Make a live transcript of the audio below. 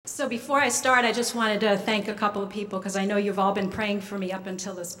So before I start, I just wanted to thank a couple of people because I know you've all been praying for me up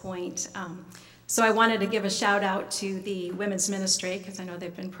until this point. So I wanted to give a shout out to the women's ministry because I know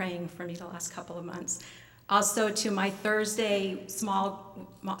they've been praying for me the last couple of months. Also to my Thursday small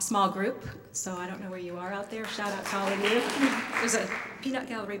group. So I don't know where you are out there. Shout out to all of you. There's a peanut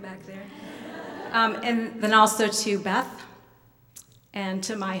gallery back there. And then also to Beth and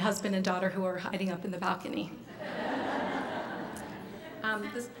to my husband and daughter who are hiding up in the balcony.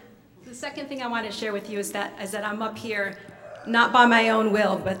 The second thing I want to share with you is that I'm up here not by my own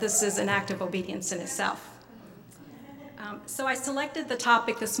will, but this is an act of obedience in itself. So I selected the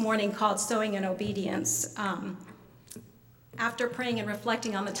topic this morning called Sowing in Obedience after praying and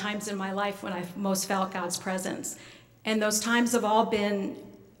reflecting on the times in my life when I've most felt God's presence. And those times have all been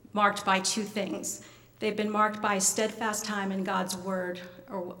marked by two things. They've been marked by steadfast time in God's word,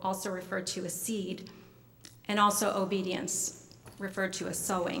 or also referred to as seed, and also obedience, referred to as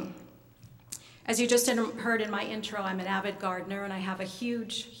sowing. As you just heard in my intro, I'm an avid gardener, and I have a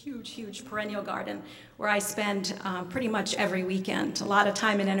huge perennial garden where I spend pretty much every weekend, a lot of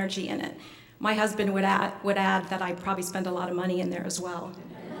time and energy in it. My husband would add that I probably spend a lot of money in there as well.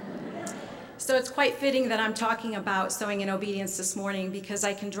 So it's quite fitting that I'm talking about sowing in obedience this morning because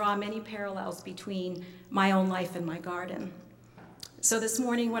I can draw many parallels between my own life and my garden. So this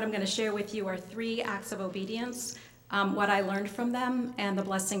morning, what I'm going to share with you are 3 acts of obedience, what I learned from them, and the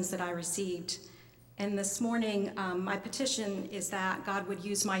blessings that I received. And this morning, my petition is that God would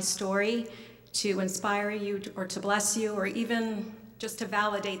use my story to inspire you or to bless you, or even just to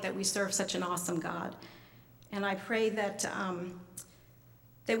validate that we serve such an awesome God. And I pray that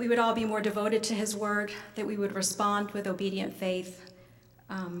we would all be more devoted to his word, that we would respond with obedient faith,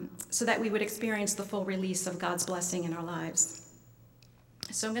 so that we would experience the full release of God's blessing in our lives.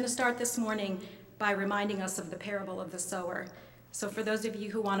 So I'm going to start this morning by reminding us of the parable of the sower. So for those of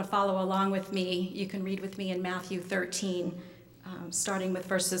you who want to follow along with me, you can read with me in Matthew 13, starting with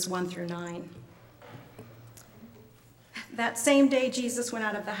verses 1 through 9. That same day, Jesus went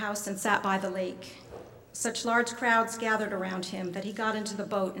out of the house and sat by the lake. Such large crowds gathered around him that he got into the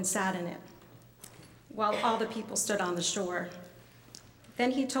boat and sat in it, while all the people stood on the shore.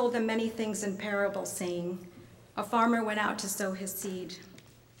 Then he told them many things in parables, saying, "A farmer went out to sow his seed.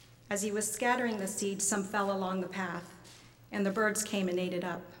 As he was scattering the seed, some fell along the path, and the birds came and ate it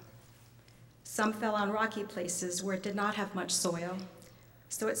up. Some fell on rocky places where it did not have much soil,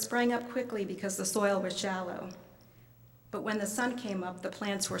 so it sprang up quickly because the soil was shallow. But when the sun came up, the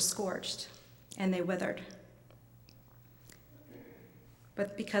plants were scorched, and they withered,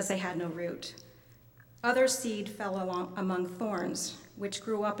 but because they had no root. Other seed fell among thorns, which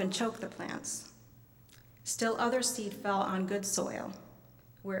grew up and choked the plants. Still other seed fell on good soil,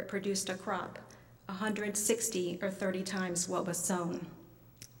 where it produced a crop, 160 or 30 times what was sown.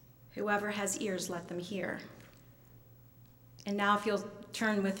 Whoever has ears, let them hear." And now if you'll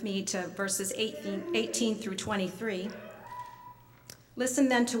turn with me to verses 18 through 23. Listen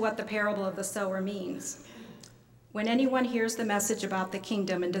then to what the parable of the sower means. When anyone hears the message about the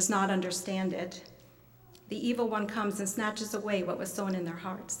kingdom and does not understand it, the evil one comes and snatches away what was sown in their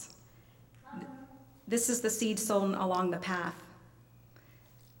hearts. This is the seed sown along the path.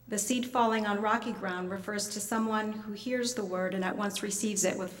 The seed falling on rocky ground refers to someone who hears the word and at once receives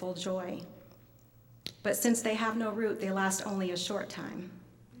it with full joy. But since they have no root, they last only a short time.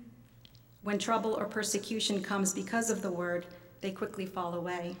 When trouble or persecution comes because of the word, they quickly fall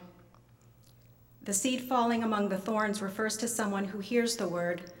away. The seed falling among the thorns refers to someone who hears the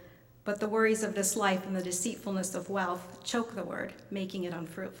word, but the worries of this life and the deceitfulness of wealth choke the word, making it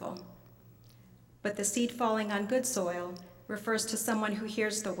unfruitful. But the seed falling on good soil refers to someone who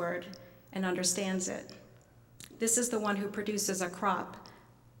hears the word and understands it. This is the one who produces a crop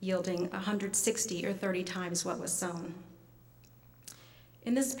yielding 160 or 30 times what was sown.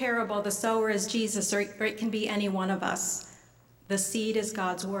 In this parable, the sower is Jesus, or it can be any one of us. The seed is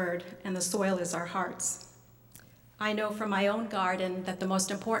God's word, and the soil is our hearts. I know from my own garden that the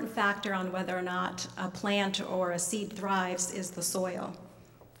most important factor on whether or not a plant or a seed thrives is the soil.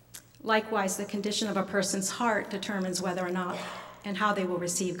 Likewise, the condition of a person's heart determines whether or not and how they will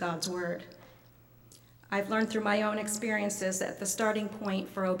receive God's word. I've learned through my own experiences that the starting point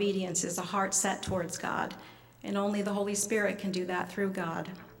for obedience is a heart set towards God, and only the Holy Spirit can do that through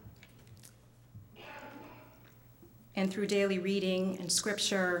God and through daily reading and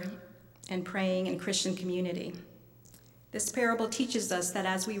scripture and praying and Christian community. This parable teaches us that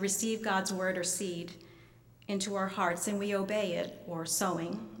as we receive God's word or seed into our hearts and we obey it, or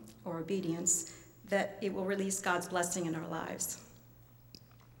sowing, or obedience, that it will release God's blessing in our lives.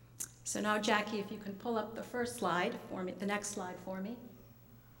 So now, Jackie, if you can pull up the first slide for me, the next slide for me.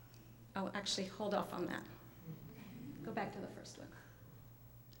 Oh, actually, hold off on that. Go back to the first one.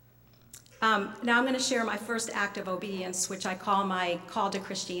 Now I'm going to share my first act of obedience, which I call my call to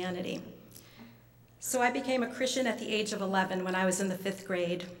Christianity. So I became a Christian at the age of 11 when I was in the 5th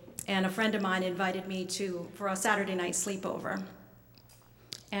grade, and a friend of mine invited me for a Saturday night sleepover.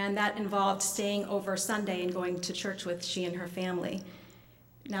 And that involved staying over Sunday and going to church with she and her family.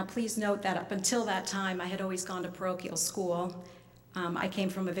 Now, please note that up until that time, I had always gone to parochial school. I came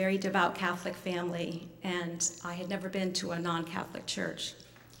from a very devout Catholic family, and I had never been to a non-Catholic church.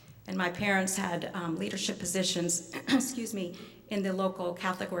 And my parents had leadership positions, in the local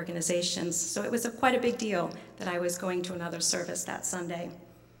Catholic organizations. So it was quite a big deal that I was going to another service that Sunday.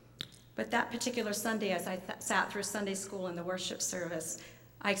 But that particular Sunday, as I sat through Sunday school and the worship service,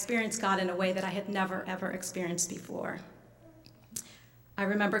 I experienced God in a way that I had never, ever experienced before. I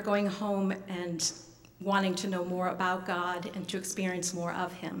remember going home and wanting to know more about God and to experience more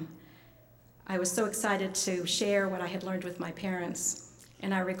of him. I was so excited to share what I had learned with my parents.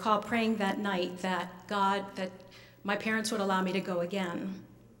 And I recall praying that night that my parents would allow me to go again.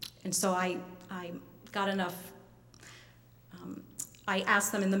 And so I got enough. I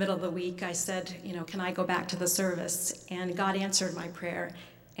asked them in the middle of the week, I said, can I go back to the service? And God answered my prayer.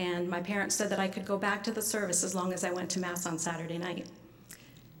 And my parents said that I could go back to the service as long as I went to Mass on Saturday night.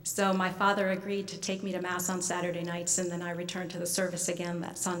 So my father agreed to take me to Mass on Saturday nights, and then I returned to the service again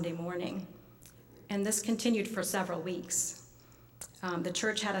that Sunday morning. And this continued for several weeks. The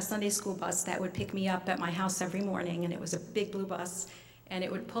church had a Sunday school bus that would pick me up at my house every morning, and it was a big blue bus, and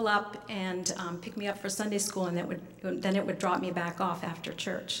it would pull up and pick me up for Sunday school, and then it would drop me back off after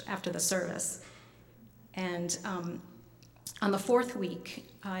church, after the service. And on the 4th week,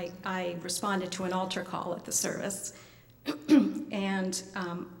 I responded to an altar call at the service, and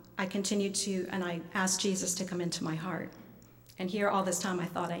I continued and I asked Jesus to come into my heart. And here, all this time, I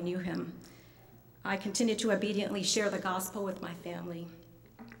thought I knew him. I continued to obediently share the gospel with my family,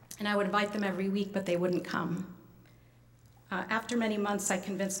 and I would invite them every week, but they wouldn't come. After many months, I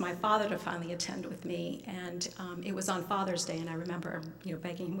convinced my father to finally attend with me, and it was on Father's Day, and I remember,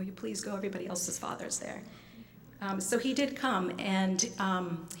 begging him, will you please go? Everybody else's father's there. So he did come, and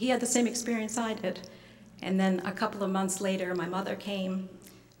he had the same experience I did. And then a couple of months later, my mother came,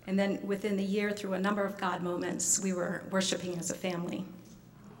 and then within the year, through a number of God moments, we were worshiping as a family.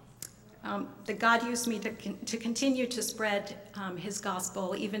 That God used me to continue to spread his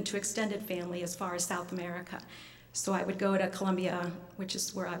gospel, even to extended family as far as South America. So I would go to Colombia, which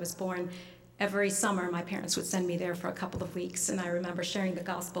is where I was born. Every summer, my parents would send me there for a couple of weeks, and I remember sharing the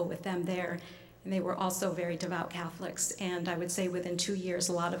gospel with them there. And they were also very devout Catholics, and I would say within 2 years,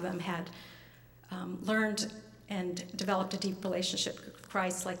 a lot of them had learned and developed a deep relationship with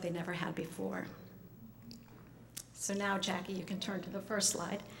Christ like they never had before. So now, Jackie, you can turn to the first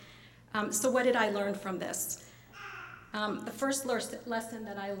slide. So what did I learn from this? The first lesson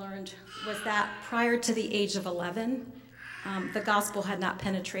that I learned was that prior to the age of 11, the gospel had not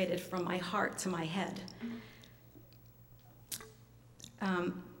penetrated from my heart to my head.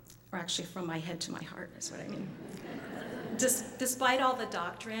 Or actually from my head to my heart is what I mean. Despite all the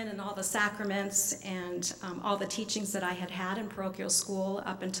doctrine and all the sacraments and all the teachings that I had had in parochial school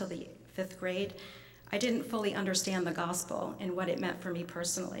up until the 5th grade, I didn't fully understand the gospel and what it meant for me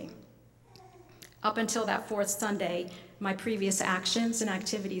personally. Up until that 4th Sunday, my previous actions and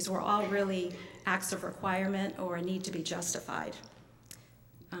activities were all really acts of requirement or a need to be justified.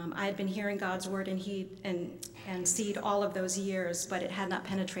 I had been hearing God's word and seed all of those years, but it had not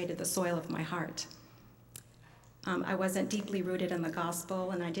penetrated the soil of my heart. I wasn't deeply rooted in the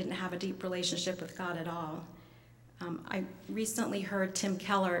gospel, and I didn't have a deep relationship with God at all. I recently heard Tim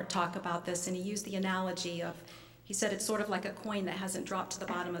Keller talk about this, and he used the analogy of, he said it's sort of like a coin that hasn't dropped to the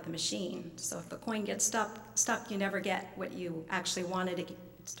bottom of the machine. So if the coin gets stuck, you never get what you actually wanted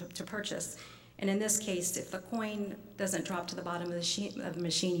to purchase. And in this case, if the coin doesn't drop to the bottom of the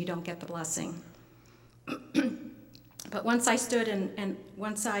machine, you don't get the blessing. But once I stood and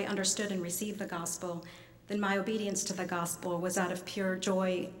once I understood and received the gospel, then my obedience to the gospel was out of pure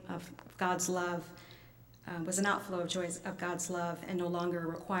joy of God's love, was an outflow of joy of God's love, and no longer a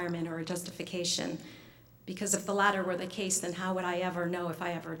requirement or a justification. Because if the latter were the case, then how would I ever know if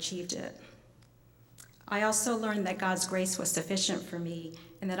I ever achieved it? I also learned that God's grace was sufficient for me,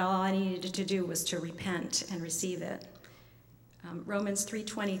 and that all I needed to do was to repent and receive it. Romans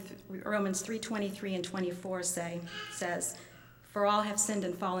 3:23 and 24 says, "For all have sinned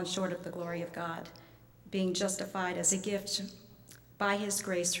and fallen short of the glory of God, being justified as a gift by his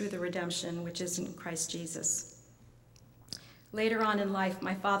grace through the redemption which is in Christ Jesus." Later on in life,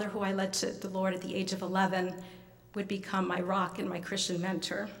 my father, who I led to the Lord at the age of 11, would become my rock and my Christian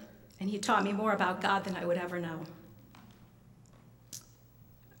mentor. And he taught me more about God than I would ever know.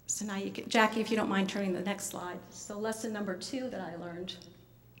 So now, Jackie, if you don't mind turning to the next slide. So lesson number 2 that I learned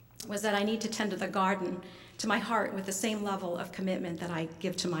was that I need to tend to the garden, to my heart, with the same level of commitment that I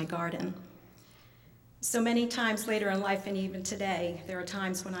give to my garden. So many times later in life, and even today, there are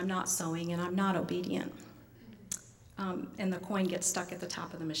times when I'm not sowing and I'm not obedient. And the coin gets stuck at the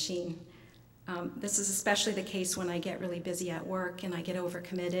top of the machine. This is especially the case when I get really busy at work and I get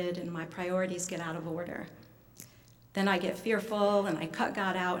overcommitted and my priorities get out of order. Then I get fearful and I cut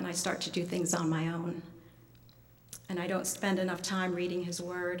God out and I start to do things on my own. And I don't spend enough time reading his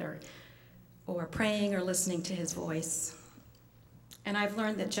word or praying or listening to his voice. And I've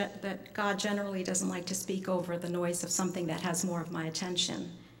learned that God generally doesn't like to speak over the noise of something that has more of my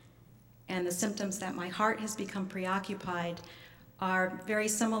attention. And the symptoms that my heart has become preoccupied are very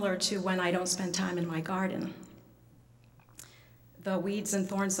similar to when I don't spend time in my garden. The weeds and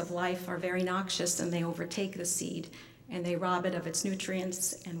thorns of life are very noxious, and they overtake the seed, and they rob it of its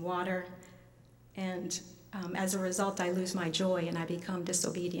nutrients and water. And as a result, I lose my joy and I become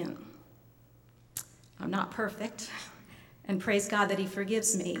disobedient. I'm not perfect, and praise God that he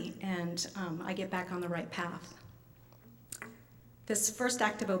forgives me, and I get back on the right path. This first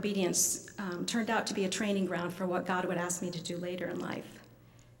act of obedience turned out to be a training ground for what God would ask me to do later in life.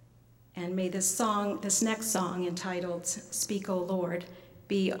 And may this next song entitled "Speak, O Lord,"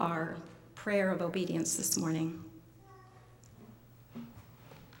 be our prayer of obedience this morning.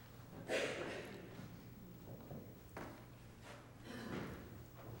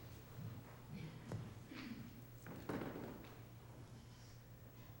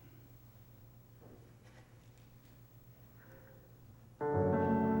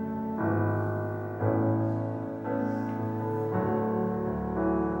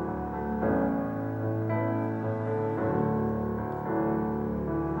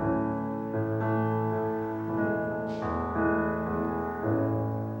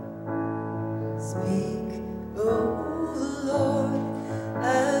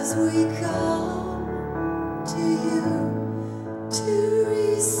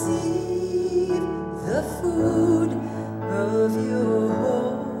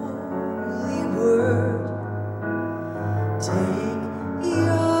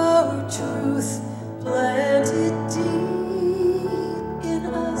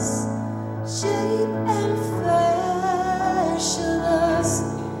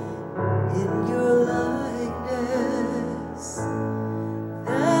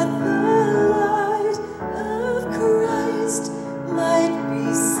 That the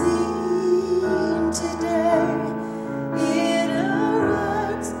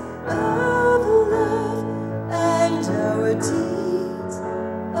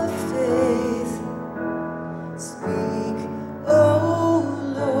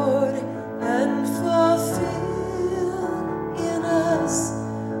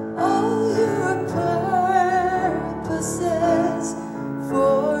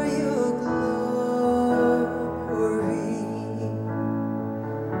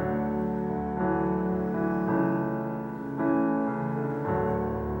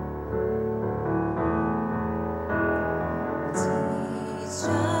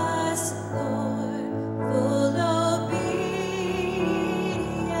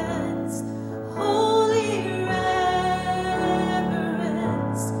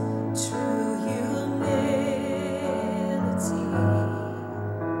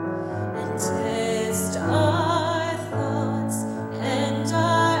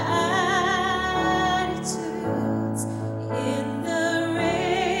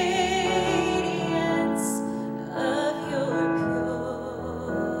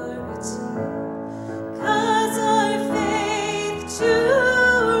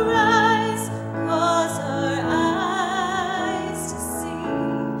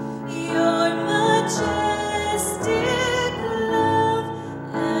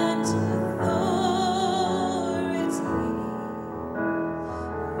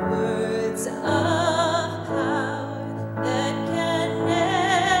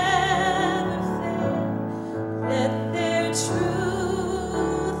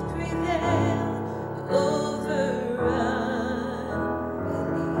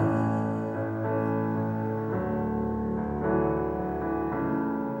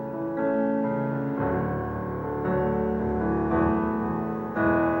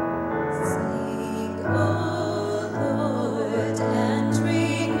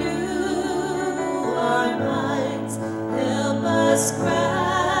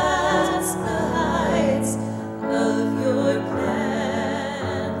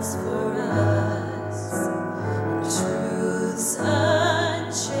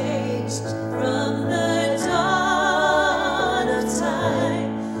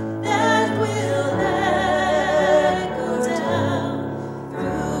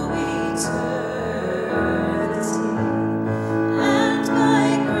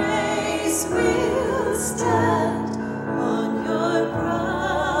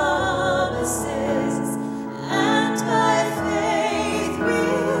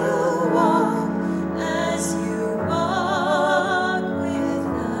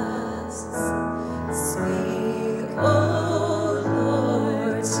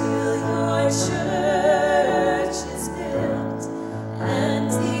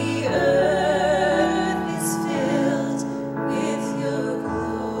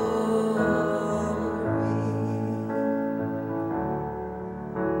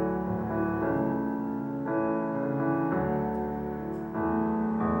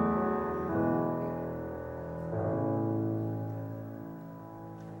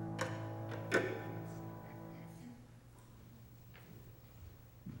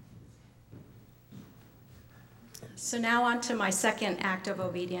So now on to my second act of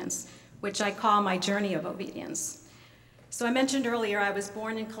obedience, which I call my journey of obedience. So I mentioned earlier I was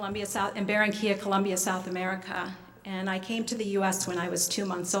born in Barranquilla, Colombia, South America, and I came to the U.S. when I was 2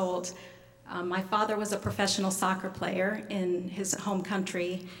 months old. My father was a professional soccer player in his home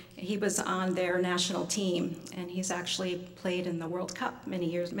country. He was on their national team, and he's actually played in the World Cup many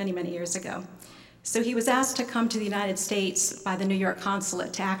years ago. So he was asked to come to the United States by the New York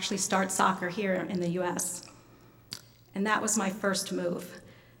consulate to actually start soccer here in the U.S. And that was my first move.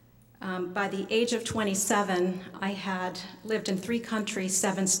 By the age of 27, I had lived in 3 countries,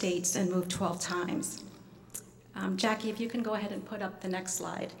 7 states, and moved 12 times. Jackie, if you can go ahead and put up the next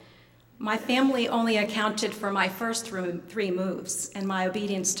slide. My family only accounted for my first 3 moves, and my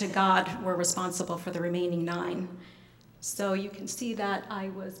obedience to God were responsible for the remaining 9. So you can see that I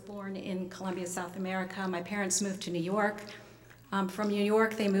was born in Colombia, South America. My parents moved to New York. From New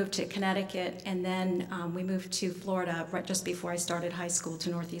York, they moved to Connecticut, and then we moved to Florida right just before I started high school, to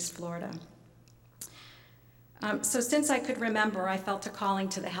Northeast Florida. So since I could remember, I felt a calling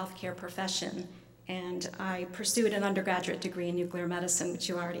to the healthcare profession, and I pursued an undergraduate degree in nuclear medicine, which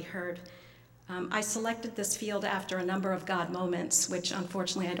you already heard. I selected this field after a number of God moments, which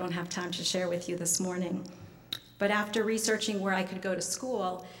unfortunately I don't have time to share with you this morning. But after researching where I could go to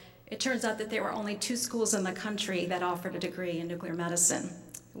school, it turns out that there were only 2 schools in the country that offered a degree in nuclear medicine.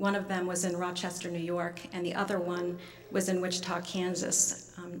 One of them was in Rochester, New York, and the other one was in Wichita,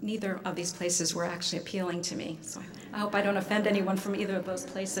 Kansas. Neither of these places were actually appealing to me, so I hope I don't offend anyone from either of those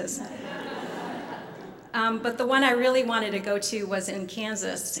places. But the one I really wanted to go to was in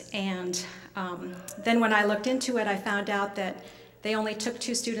Kansas, and then when I looked into it, I found out that they only took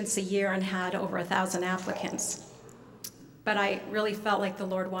 2 students a year and had over 1,000 applicants. But I really felt like the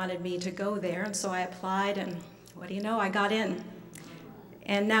Lord wanted me to go there, and so I applied, and what do you know, I got in.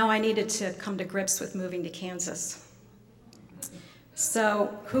 And now I needed to come to grips with moving to Kansas.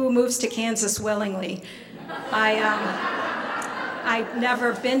 So who moves to Kansas willingly? I'd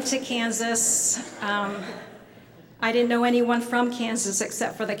never been to Kansas. I didn't know anyone from Kansas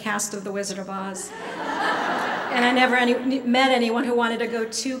except for the cast of The Wizard of Oz. And I never met anyone who wanted to go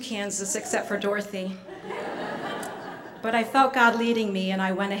to Kansas except for Dorothy. But I felt God leading me, and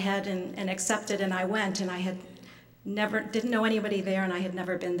I went ahead and accepted, and I went, and I didn't know anybody there, and I had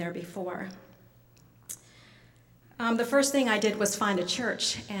never been there before. The first thing I did was find a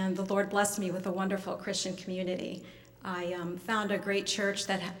church, and the Lord blessed me with a wonderful Christian community. I found a great church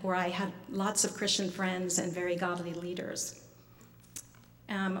where I had lots of Christian friends and very godly leaders.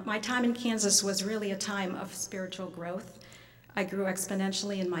 My time in Kansas was really a time of spiritual growth. I grew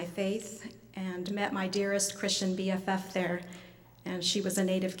exponentially in my faith and met my dearest Christian BFF there, and she was a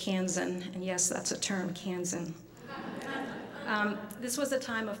native Kansan, and yes, that's a term, Kansan. This was a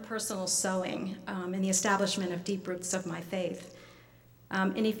time of personal sowing and the establishment of deep roots of my faith.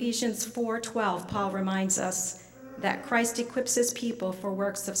 In Ephesians 4:12, Paul reminds us that Christ equips his people for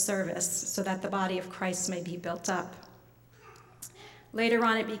works of service so that the body of Christ may be built up. Later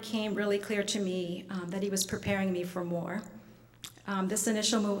on, it became really clear to me that he was preparing me for more. This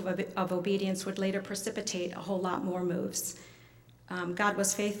initial move of obedience would later precipitate a whole lot more moves. God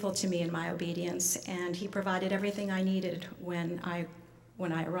was faithful to me in my obedience, and he provided everything I needed when I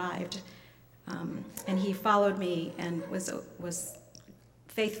arrived. And he followed me and was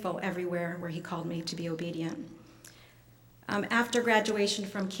faithful everywhere where he called me to be obedient. After graduation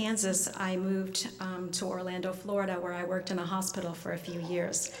from Kansas, I moved to Orlando, Florida, where I worked in a hospital for a few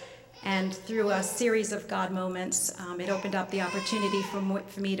years. And through a series of God moments, it opened up the opportunity for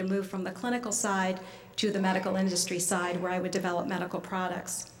me to move from the clinical side to the medical industry side, where I would develop medical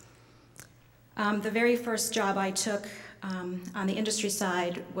products. The very first job I took on the industry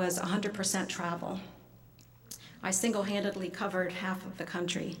side was 100% travel. I single-handedly covered half of the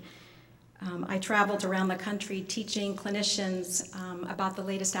country. I traveled around the country teaching clinicians about the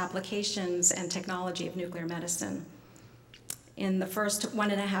latest applications and technology of nuclear medicine. In the first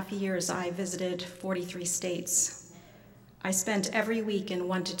 1.5 years, I visited 43 states. I spent every week in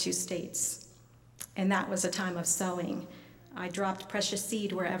 1 to 2 states, and that was a time of sowing. I dropped precious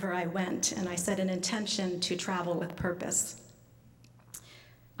seed wherever I went, and I set an intention to travel with purpose.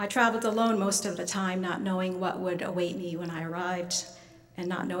 I traveled alone most of the time, not knowing what would await me when I arrived, and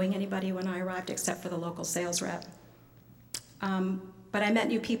not knowing anybody when I arrived except for the local sales rep. But I met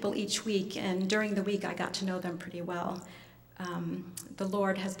new people each week, and during the week I got to know them pretty well. The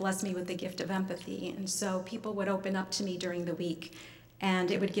Lord has blessed me with the gift of empathy, and so people would open up to me during the week, and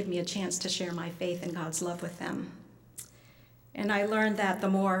it would give me a chance to share my faith and God's love with them. And I learned that the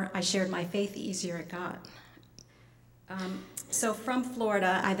more I shared my faith, the easier it got. So from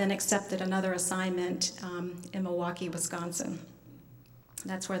Florida, I then accepted another assignment in Milwaukee, Wisconsin.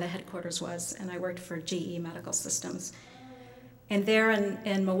 That's where the headquarters was, and I worked for GE Medical Systems. And there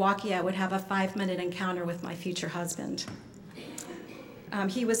in Milwaukee, I would have a 5-minute encounter with my future husband.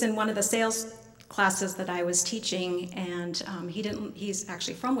 He was in one of the sales classes that I was teaching, and he's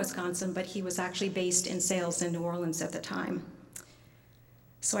actually from Wisconsin, but he was actually based in sales in New Orleans at the time.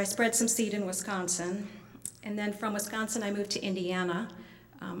 So I spread some seed in Wisconsin, and then from Wisconsin, I moved to Indiana.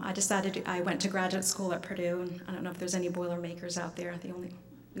 I went to graduate school at Purdue, and I don't know if there's any Boilermakers out there.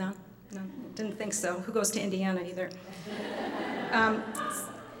 No, didn't think so. Who goes to Indiana either?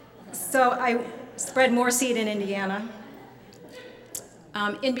 So I spread more seed in Indiana.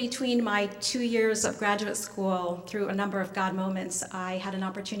 In between my 2 years of graduate school, through a number of God moments, I had an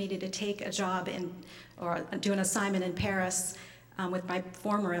opportunity to take a job or do an assignment in Paris with my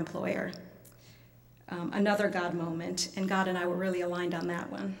former employer. Another God moment, and God and I were really aligned on that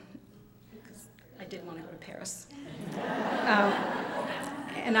one. I did want to go to Paris.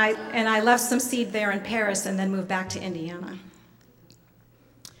 And I left some seed there in Paris and then moved back to Indiana.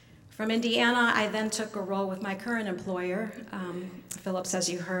 From Indiana, I then took a role with my current employer, Phillips, as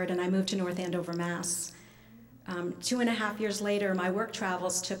you heard, and I moved to North Andover, Mass. 2.5 years later, my work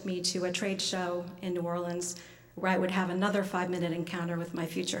travels took me to a trade show in New Orleans where I would have another 5-minute encounter with my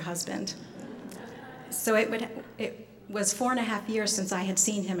future husband. So it was 4.5 years since I had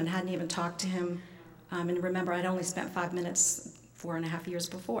seen him and hadn't even talked to him. And remember, I'd only spent 5 minutes 4.5 years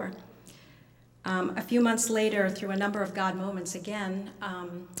before. A few months later, through a number of God moments again,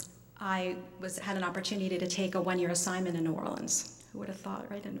 I had an opportunity to take a 1-year assignment in New Orleans. Who would have thought,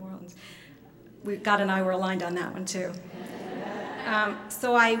 right, in New Orleans? God and I were aligned on that one, too.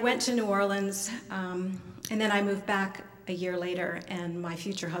 So I went to New Orleans, and then I moved back a year later, and my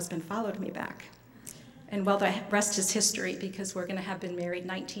future husband followed me back. And well, the rest is history, because we're going to have been married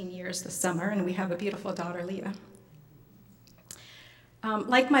 19 years this summer, and we have a beautiful daughter, Leah.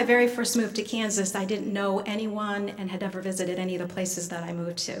 Like my very first move to Kansas, I didn't know anyone and had never visited any of the places that I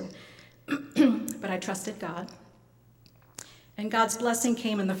moved to. But I trusted God. And God's blessing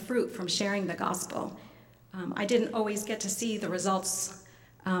came in the fruit from sharing the gospel. I didn't always get to see the results,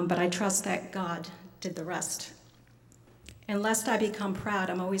 but I trust that God did the rest. And lest I become proud,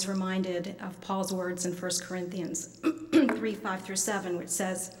 I'm always reminded of Paul's words in 1 Corinthians 3:5-7, which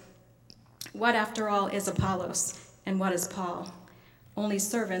says, "What, after all, is Apollos, and what is Paul? Only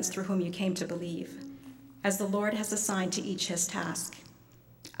servants through whom you came to believe, as the Lord has assigned to each his task.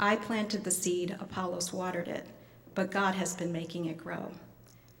 I planted the seed, Apollos watered it, but God has been making it grow.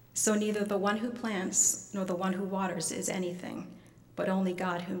 So neither the one who plants nor the one who waters is anything, but only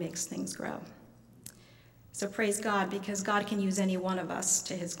God who makes things grow." So praise God, because God can use any one of us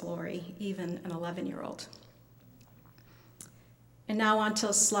to his glory, even an 11-year-old. And now on to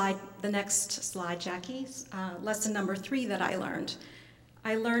the next slide, Jackie. Lesson number 3 that I learned.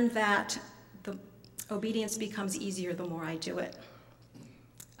 I learned that the obedience becomes easier the more I do it.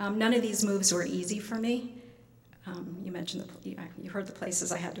 None of these moves were easy for me. You mentioned, you heard the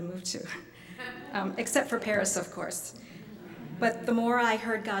places I had to move to, except for Paris, of course. But the more I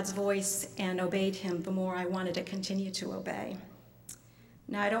heard God's voice and obeyed him, the more I wanted to continue to obey.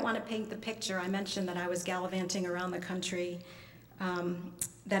 Now, I don't want to paint the picture. I mentioned that I was gallivanting around the country,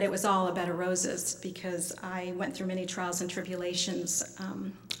 that it was all a bed of roses, because I went through many trials and tribulations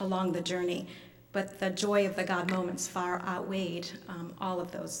along the journey. But the joy of the God moments far outweighed all of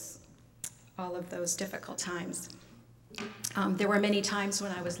those difficult times. There were many times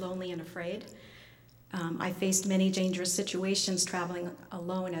when I was lonely and afraid. I faced many dangerous situations traveling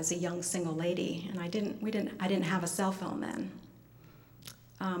alone as a young single lady, and I didn't have a cell phone then.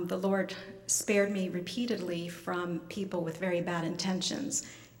 The Lord spared me repeatedly from people with very bad intentions.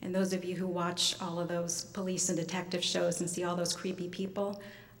 And those of you who watch all of those police and detective shows and see all those creepy people,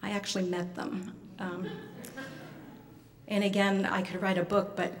 I actually met them. And again, I could write a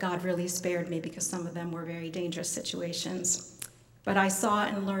book, but God really spared me because some of them were very dangerous situations. But I saw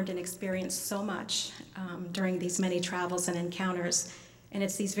and learned and experienced so much during these many travels and encounters. And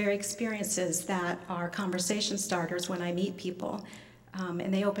it's these very experiences that are conversation starters when I meet people.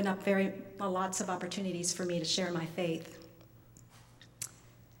 And they open up lots of opportunities for me to share my faith.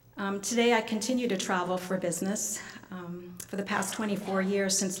 Today I continue to travel for business. For the past 24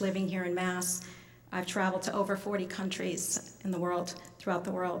 years since living here in Mass, I've traveled to over 40 countries in the world, throughout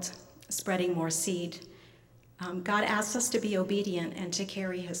the world, spreading more seed. God asks us to be obedient and to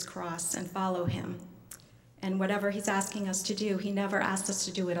carry his cross and follow him. And whatever he's asking us to do, he never asks us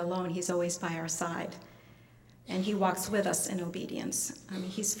to do it alone. He's always by our side. And he walks with us in obedience.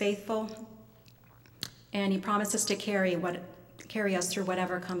 He's faithful, and he promises to carry carry us through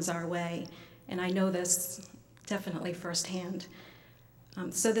whatever comes our way. And I know this definitely firsthand.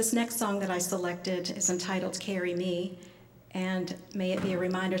 So this next song that I selected is entitled Carry Me, and may it be a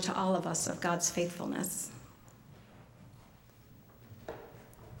reminder to all of us of God's faithfulness.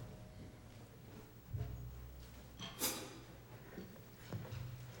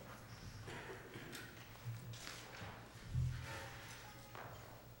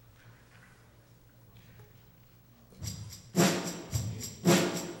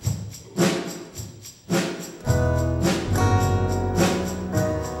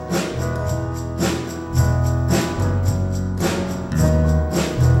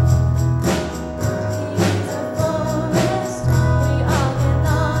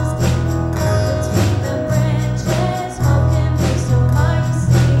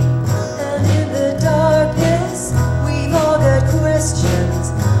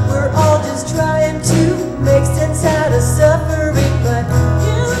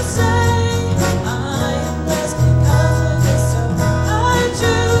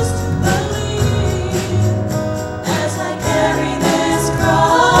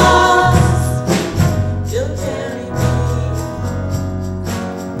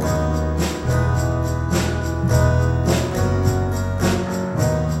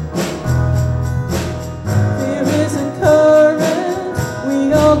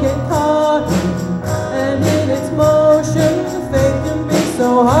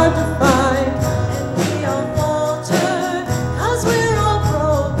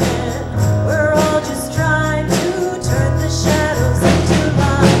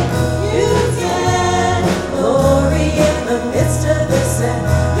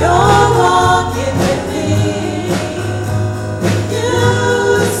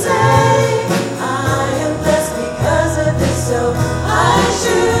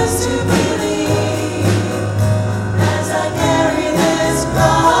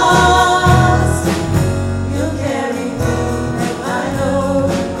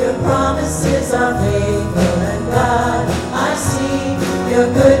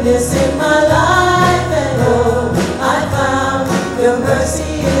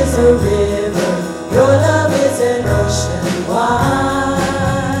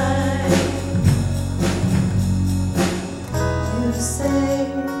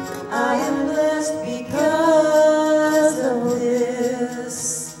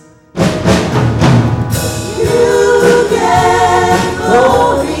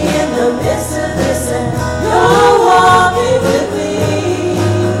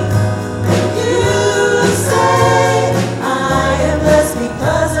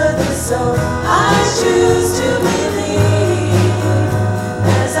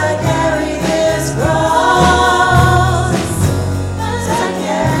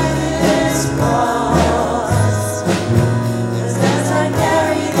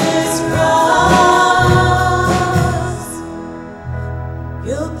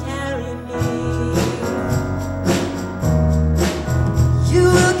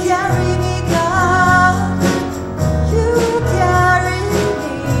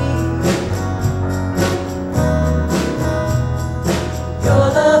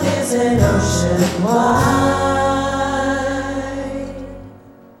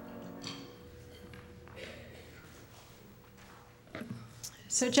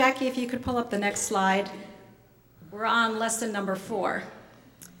 So Jackie, if you could pull up the next slide. We're on lesson number 4.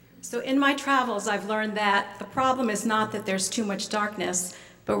 So in my travels, I've learned that the problem is not that there's too much darkness,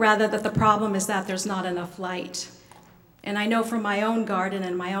 but rather that the problem is that there's not enough light. And I know from my own garden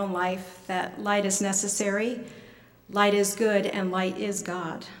and my own life that light is necessary, light is good, and light is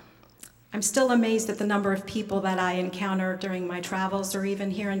God. I'm still amazed at the number of people that I encounter during my travels or even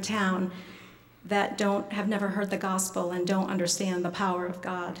here in town that have never heard the gospel and don't understand the power of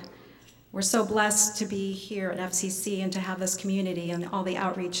God. We're so blessed to be here at FCC and to have this community and all the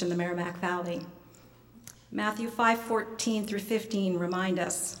outreach in the Merrimack Valley. Matthew 5:14 through 15 remind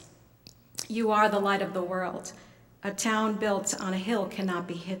us, "You are the light of the world. A town built on a hill cannot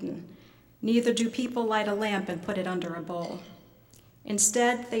be hidden. Neither do people light a lamp and put it under a bowl.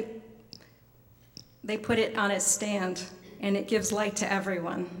 Instead, they put it on its stand, and it gives light to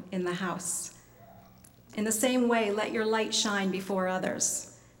everyone in the house. In the same way, let your light shine before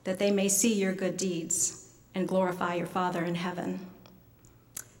others, that they may see your good deeds and glorify your Father in heaven."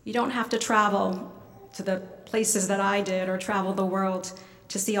 You don't have to travel to the places that I did or travel the world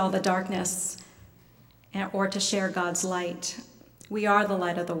to see all the darkness or to share God's light. We are the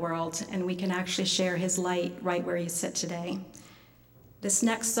light of the world, and we can actually share his light right where you sit today. This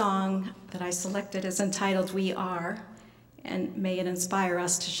next song that I selected is entitled "We Are," and may it inspire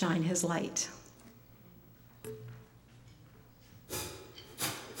us to shine his light.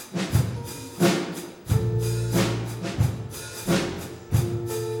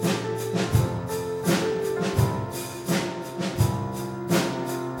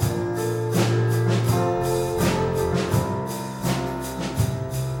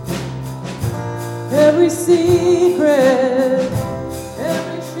 secret,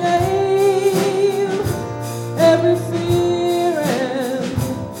 every shame, every fear and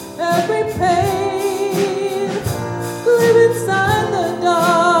every pain. Live inside the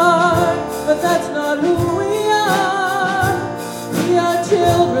dark, but that's not who we are. We are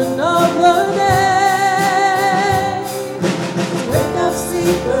children of the day. Wake up,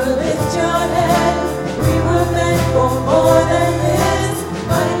 seeker, lift your head. We were meant for more than this.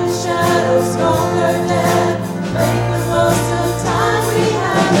 Fight the shadows, stronger dead. Make the most of the time we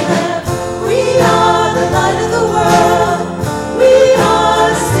have left. We are the light of the world. We are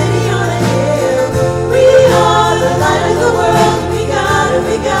a city on a hill. We are the light of the world. We gotta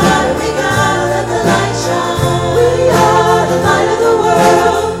let the light shine. We are the light of the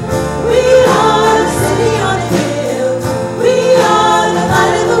world. We are a city on a hill. We are the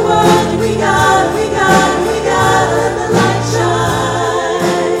light of the world. We gotta let the light shine.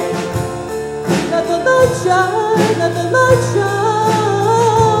 Let the light shine, let the light shine.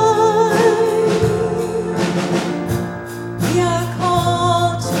 We are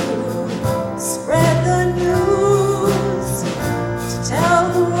called to spread the news, to tell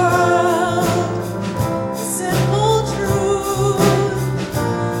the world the simple truth.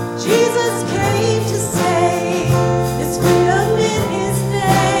 Jesus came to save, His freedom in His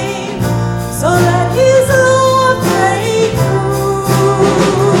name, so let His love break through.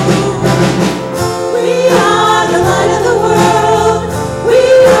 We are the light of the world. We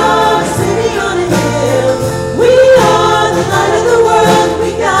are a city on a hill. We are the light of the world. We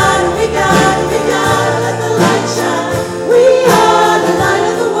gotta let the light shine. We are the light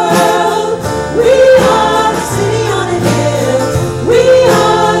of the world. We are a city on a hill. We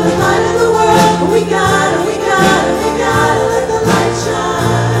are the light of the world. We gotta let the light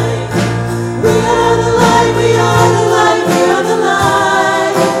shine. We are the light, we are the light, we are the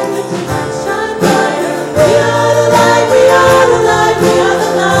light. Let the light shine brighter. We are the light, we are the light, we are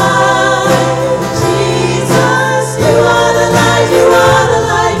the light. Jesus, you are the light, you are the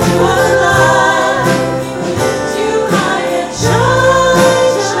light, you are the light. We lift you high and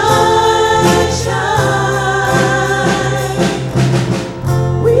shine, shine, shine.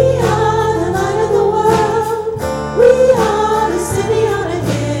 We are the light of the world. We are the city on a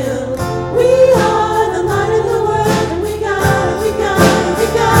hill. We are the light of the world, and we gotta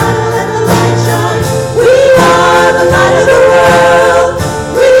let the light shine. We are the light of the world.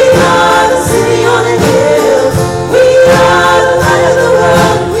 We are the city on a hill. We are the light of the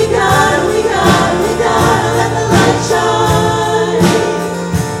world, and we gotta let the light shine.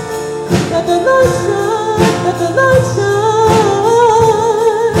 Let the light shine, let the light shine.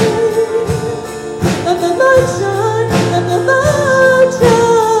 Let the light shine, let the light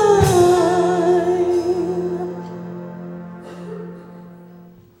shine.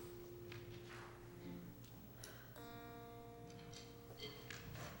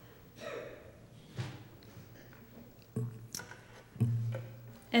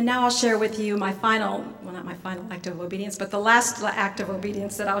 And now I'll share with you my final, well, not my final act of obedience, but the last act of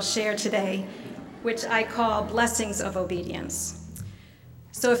obedience that I'll share today, which I call blessings of obedience.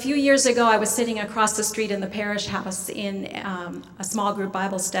 So a few years ago, I was sitting across the street in the parish house in a small group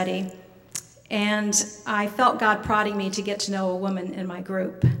Bible study, and I felt God prodding me to get to know a woman in my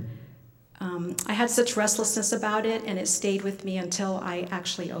group. I had such restlessness about it, and it stayed with me until I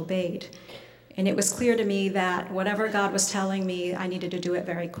actually obeyed. And it was clear to me that whatever God was telling me, I needed to do it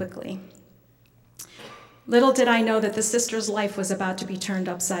very quickly. Little did I know that the sister's life was about to be turned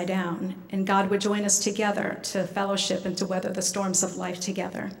upside down, and God would join us together to fellowship and to weather the storms of life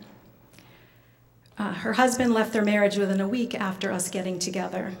together. Her husband left their marriage within a week after us getting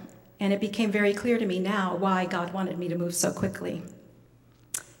together, and it became very clear to me now why God wanted me to move so quickly.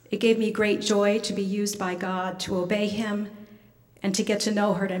 It gave me great joy to be used by God to obey Him and to get to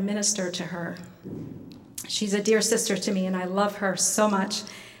know her, to minister to her. She's a dear sister to me, and I love her so much,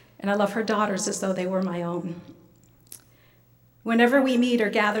 and I love her daughters as though they were my own. Whenever we meet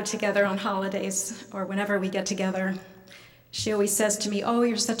or gather together on holidays, or whenever we get together, she always says to me, "Oh,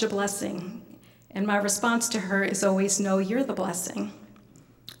 you're such a blessing." And my response to her is always, "No, you're the blessing."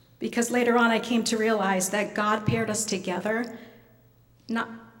 Because later on I came to realize that God paired us together, not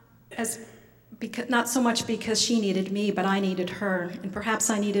so much because she needed me, but I needed her, and perhaps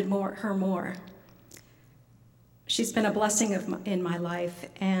I needed her more. She's been a blessing in my life,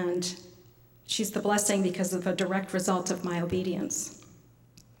 and she's the blessing because of a direct result of my obedience.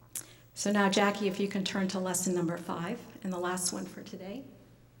 So now, Jackie, if you can turn to lesson number 5, and the last one for today.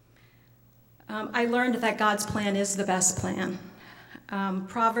 I learned that God's plan is the best plan.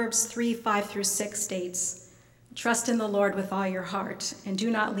 Proverbs 3:5-6 states, "Trust in the Lord with all your heart, and do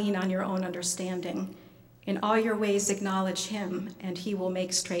not lean on your own understanding. In all your ways acknowledge him, and he will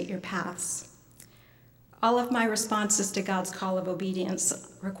make straight your paths. All of my responses to God's call of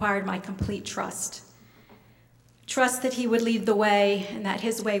obedience required my complete trust. Trust that he would lead the way, and that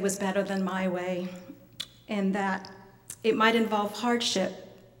his way was better than my way, and that it might involve hardship,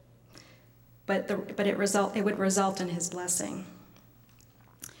 but it would result in his blessing.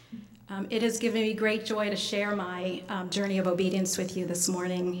 It has given me great joy to share my journey of obedience with you this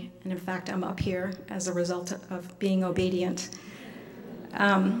morning, and in fact, I'm up here as a result of being obedient.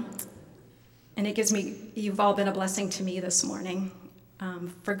 And you've all been a blessing to me this morning.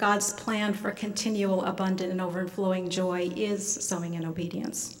 For God's plan for continual, abundant, and overflowing joy is sowing in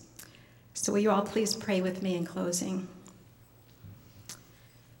obedience. So will you all please pray with me in closing?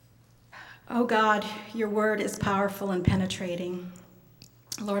 Oh God, your word is powerful and penetrating.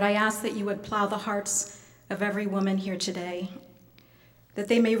 Lord, I ask that you would plow the hearts of every woman here today, that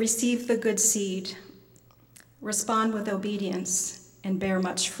they may receive the good seed, respond with obedience, and bear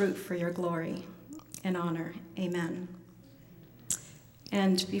much fruit for your glory and honor. Amen.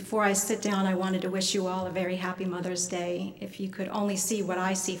 And before I sit down, I wanted to wish you all a very happy Mother's Day. If you could only see what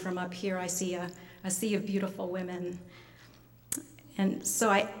I see from up here, I see a sea of beautiful women. And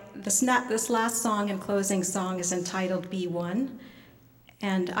so this last song and closing song is entitled Be One.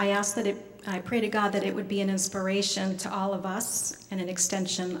 And I pray to God that it would be an inspiration to all of us and an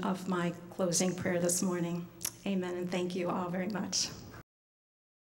extension of my closing prayer this morning. Amen, and thank you all very much.